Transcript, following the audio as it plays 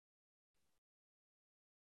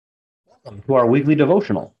Welcome to our weekly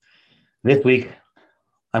devotional. This week,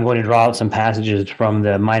 I'm going to draw out some passages from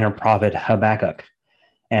the minor prophet Habakkuk.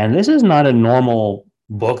 And this is not a normal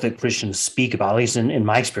book that Christians speak about, at least in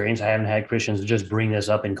my experience. I haven't had Christians just bring this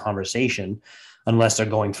up in conversation unless they're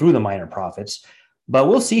going through the minor prophets. But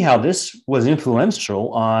we'll see how this was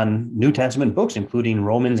influential on New Testament books, including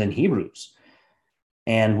Romans and Hebrews.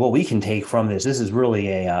 And what we can take from this is really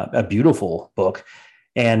a beautiful book.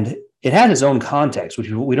 And it has its own context, which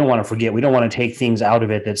we don't want to forget. We don't want to take things out of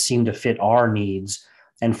it that seem to fit our needs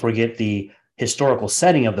and forget the historical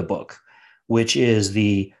setting of the book, which is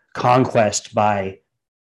the conquest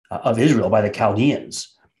of Israel by the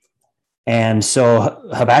Chaldeans. And so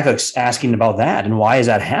Habakkuk's asking about that and why is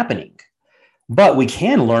that happening? But we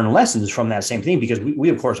can learn lessons from that same thing because we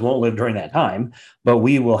of course, won't live during that time, but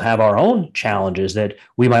we will have our own challenges that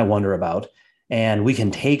we might wonder about. And we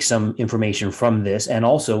can take some information from this, and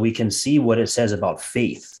also we can see what it says about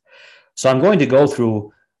faith. So I'm going to go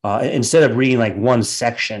through, instead of reading like one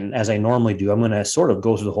section as I normally do, I'm going to sort of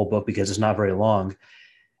go through the whole book because it's not very long.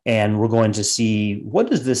 And we're going to see, what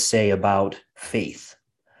does this say about faith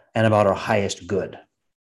and about our highest good?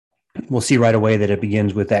 We'll see right away that it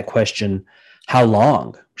begins with that question, how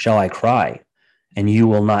long shall I cry and you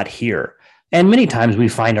will not hear? And many times we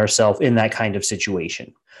find ourselves in that kind of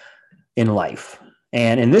situation in life.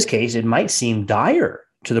 And in this case, it might seem dire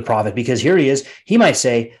to the prophet because here he is. He might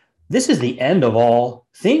say, this is the end of all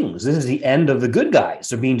things. This is the end of the good guys.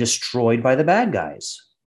 They're being destroyed by the bad guys.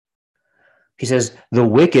 He says, the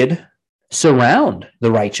wicked surround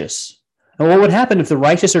the righteous. And what would happen if the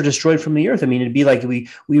righteous are destroyed from the earth? I mean, it'd be like we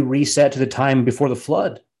reset to the time before the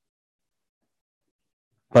flood.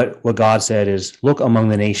 But what God said is, look among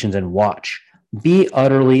the nations and watch. Be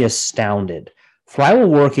utterly astounded. For I will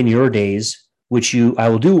work in your days, I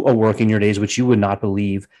will do a work in your days, which you would not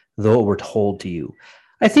believe, though it were told to you.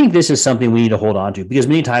 I think this is something we need to hold on to because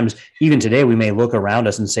many times, even today, we may look around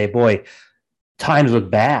us and say, boy, times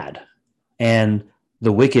look bad and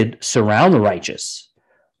the wicked surround the righteous.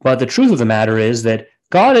 But the truth of the matter is that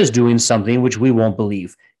God is doing something which we won't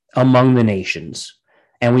believe among the nations.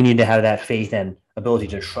 And we need to have that faith and ability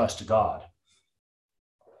to trust God.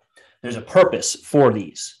 There's a purpose for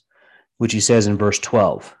these, which he says in verse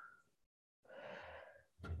 12.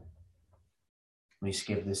 Let me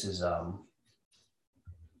skip. This is,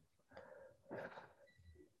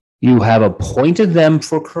 you have appointed them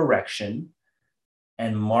for correction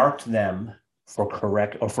and marked them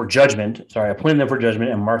for judgment. Sorry, appointed them for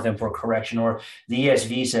judgment and marked them for correction. Or the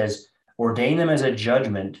ESV says, ordain them as a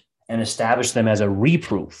judgment and establish them as a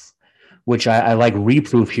reproof, which I like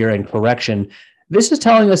reproof here and correction. This is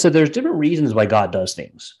telling us that there's different reasons why God does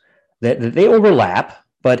things. That they overlap,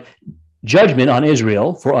 but judgment on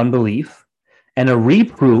Israel for unbelief and a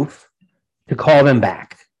reproof to call them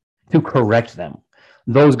back, to correct them.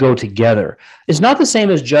 Those go together. It's not the same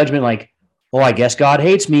as judgment like, oh, I guess God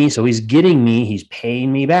hates me, so he's getting me, he's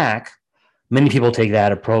paying me back. Many people take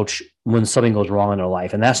that approach when something goes wrong in their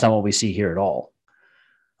life, and that's not what we see here at all.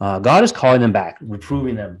 God is calling them back,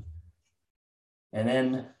 reproving them. And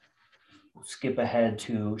then we'll skip ahead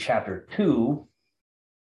to chapter 2.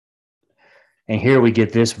 And here we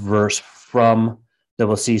get this verse that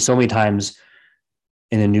we'll see so many times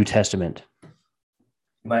in the New Testament.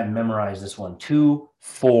 You might memorize this one,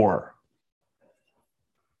 2:4.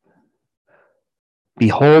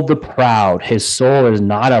 Behold the proud, his soul is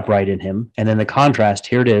not upright in him. And then the contrast,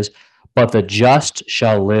 here it is, but the just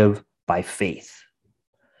shall live by faith.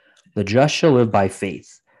 The just shall live by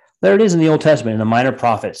faith. There it is in the Old Testament, in the minor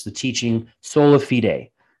prophets, the teaching sola fide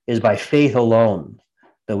is by faith alone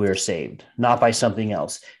that we are saved, not by something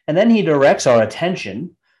else. And then he directs our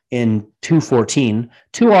attention in 2:14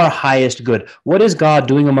 to our highest good. What is God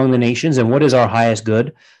doing among the nations and what is our highest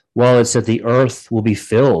good? Well, it's that the earth will be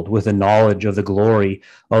filled with the knowledge of the glory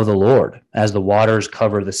of the Lord as the waters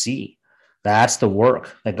cover the sea. That's the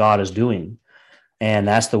work that God is doing. And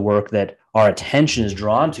that's the work that our attention is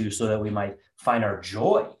drawn to so that we might find our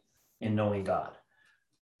joy in knowing God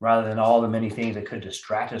rather than all the many things that could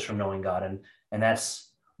distract us from knowing God. And that's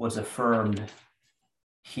what's affirmed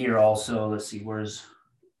here also. Let's see, where's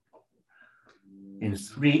in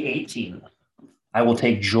 3:18. I will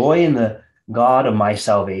take joy in the God of my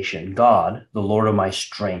salvation, God, the Lord of my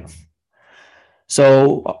strength.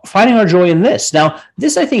 So finding our joy in this. Now,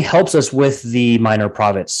 this, I think, helps us with the minor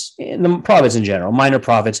prophets, the prophets in general, minor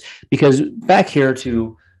prophets, because back here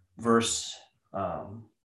to verse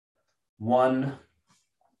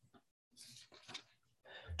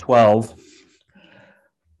 1:12,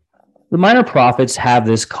 the minor prophets have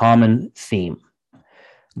this common theme.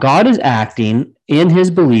 God is acting in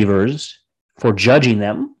his believers for judging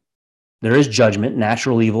them There is judgment,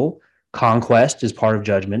 natural evil, conquest is part of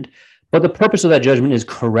judgment, but the purpose of that judgment is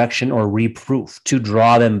correction or reproof, to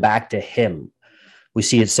draw them back to him. We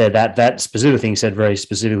see it said that specific thing said very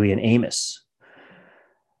specifically in Amos.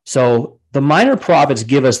 So the minor prophets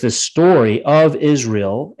give us this story of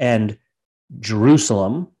Israel and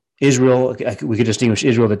Jerusalem. Israel, we could distinguish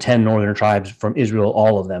Israel, the 10 northern tribes, from Israel,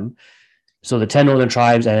 all of them. So the 10 northern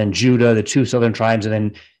tribes, and then Judah, the 2 southern tribes, and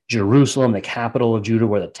then Jerusalem, the capital of Judah,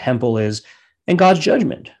 where the temple is, and God's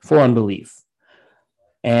judgment for unbelief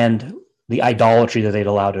and the idolatry that they'd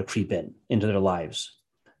allowed to creep into their lives.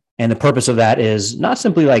 And the purpose of that is not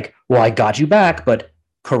simply like, well, I got you back, but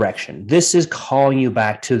correction. This is calling you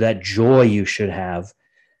back to that joy you should have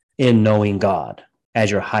in knowing God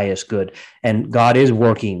as your highest good. And God is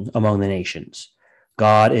working among the nations.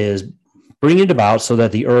 God is bringing it about so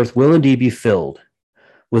that the earth will indeed be filled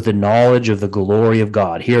with the knowledge of the glory of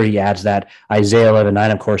God. Here he adds that Isaiah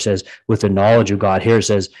 11:9, of course, says, with the knowledge of God. Here it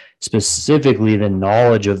says specifically the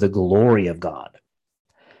knowledge of the glory of God.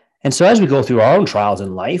 And so as we go through our own trials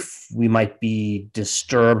in life, we might be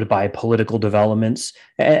disturbed by political developments,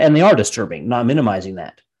 and they are disturbing, not minimizing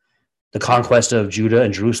that. The conquest of Judah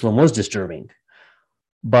and Jerusalem was disturbing,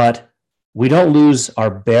 but we don't lose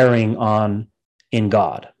our bearing in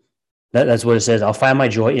God. That's what it says. I'll find my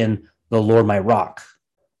joy in the Lord, my rock,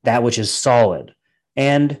 that which is solid,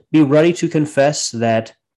 and be ready to confess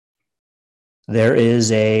that there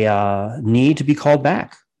is a need to be called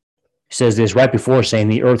back. He says this right before saying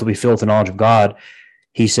the earth will be filled with the knowledge of God.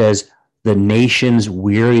 He says, the nations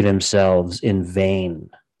weary themselves in vain.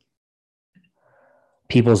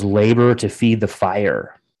 People's labor to feed the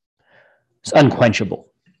fire. It's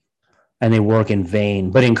unquenchable, and they work in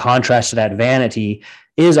vain. But in contrast to that vanity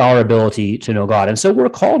is our ability to know God. And so we're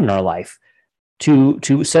called in our life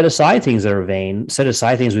to set aside things that are vain, set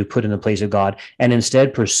aside things we put in the place of God, and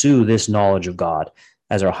instead pursue this knowledge of God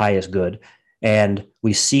as our highest good. And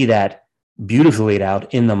we see that beautifully laid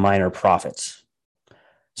out in the minor prophets.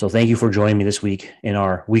 So thank you for joining me this week in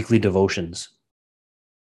our weekly devotions.